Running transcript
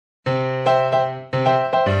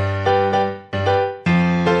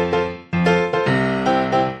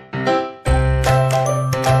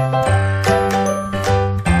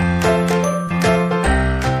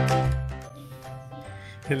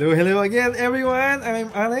again, everyone.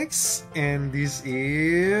 I'm Alex, and this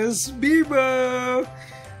is BEEauty.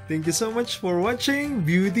 Thank you so much for watching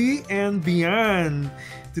Beauty and Beyond.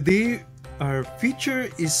 Today, our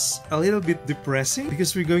feature is a little bit depressing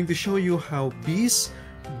because we're going to show you how bees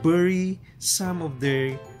bury some of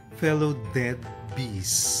their fellow dead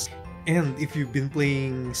bees. And if you've been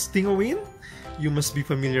playing Stingawin, you must be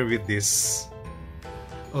familiar with this.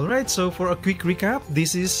 Alright, so for a quick recap,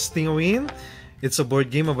 this is Stingawin. It's a board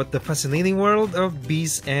game about the fascinating world of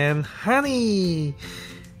bees and honey.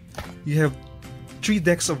 You have 3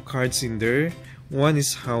 decks of cards in there. One is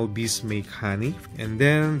how bees make honey, and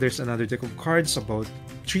then there's another deck of cards about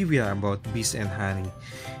trivia about bees and honey.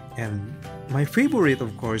 And my favorite, of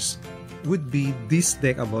course, would be this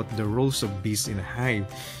deck about the roles of bees in a hive.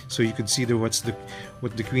 So you could see there what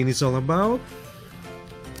the queen is all about.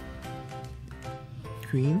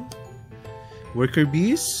 Queen, worker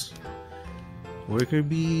bees,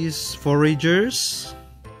 foragers,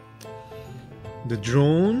 the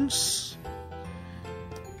drones,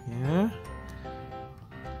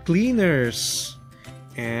 cleaners,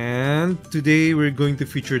 and today we're going to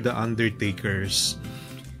feature the Undertakers.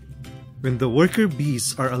 When the worker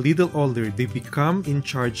bees are a little older, they become in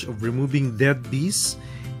charge of removing dead bees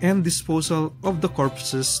and disposal of the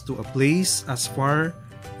corpses to a place as far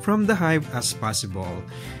from the hive as possible.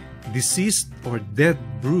 Deceased or dead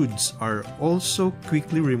broods are also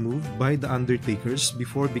quickly removed by the Undertakers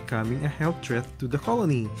before becoming a health threat to the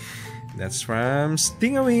colony. That's from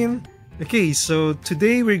Stingawin. Okay, so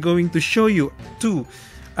today we're going to show you 2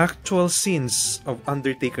 actual scenes of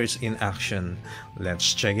Undertakers in action.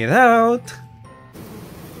 Let's check it out!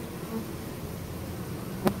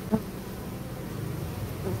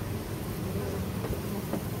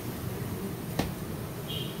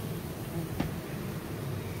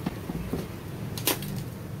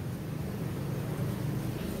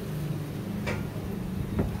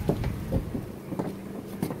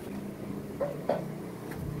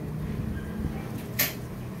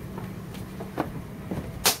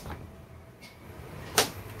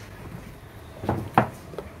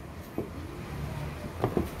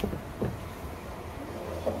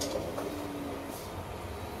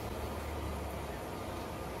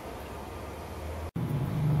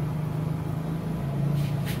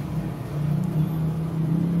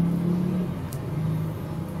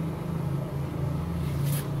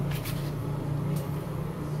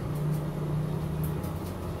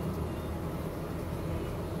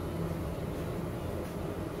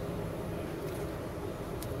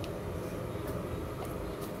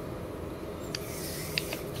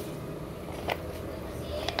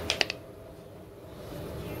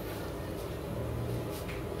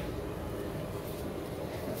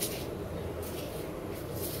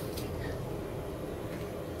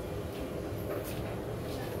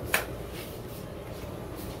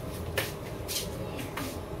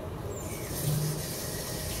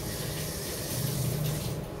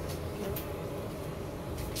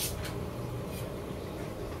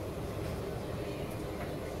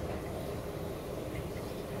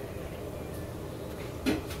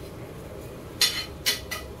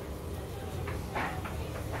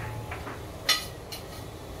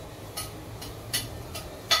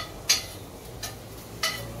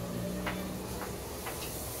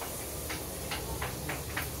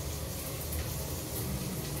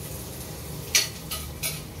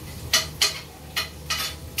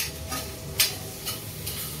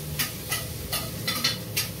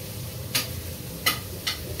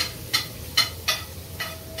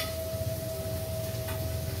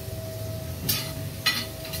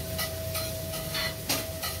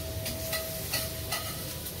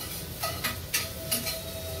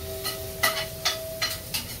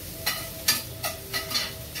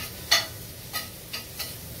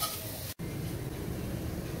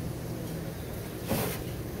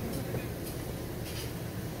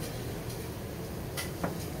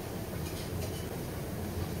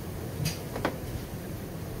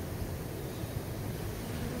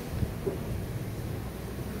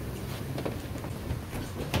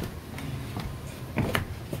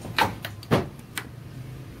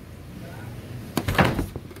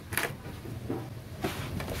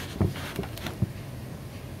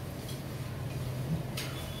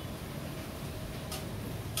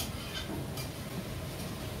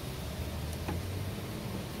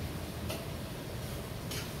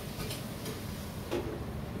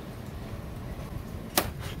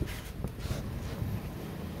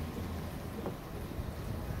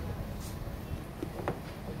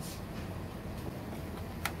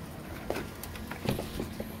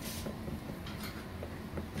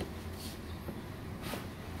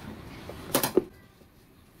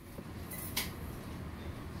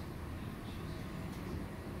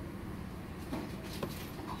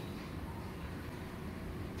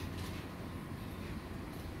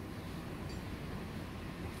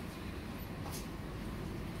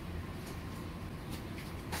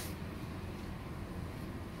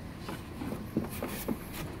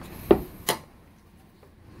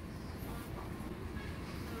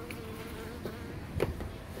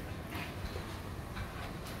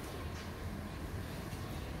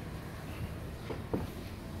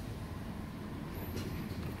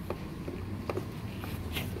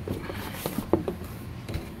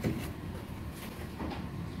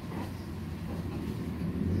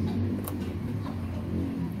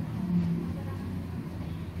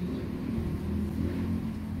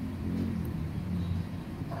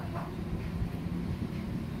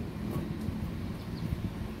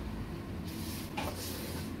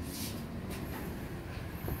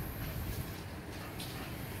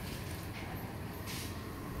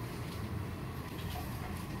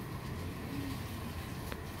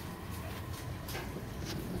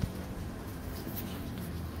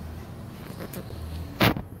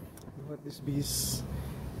 These bees,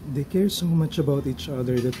 they care so much about each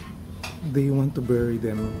other that they want to bury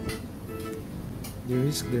them. They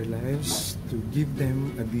risk their lives to give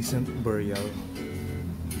them a decent burial.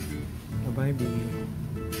 Bye-bye, bee.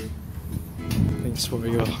 Thanks for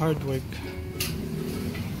your hard work.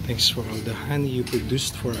 Thanks for all the honey you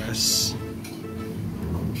produced for us.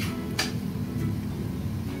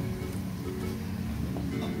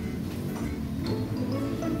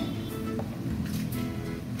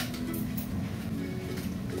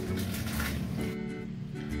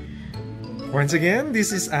 Once again,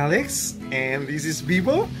 this is Alex and this is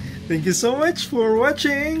BEEauty. Thank you so much for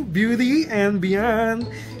watching BEEauty and Beyond.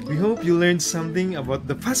 We hope you learned something about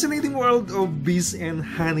the fascinating world of bees and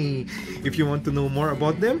honey. If you want to know more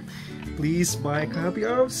about them, please buy a copy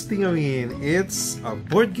of Stingamin. It's a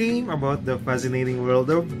board game about the fascinating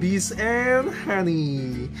world of bees and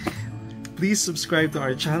honey. Please subscribe to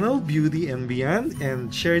our channel, BEEauty and Beyond,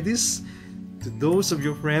 and share this to those of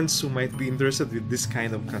your friends who might be interested with this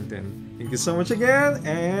kind of content. Thank you so much again,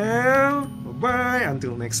 and bye-bye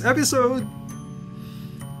until next episode.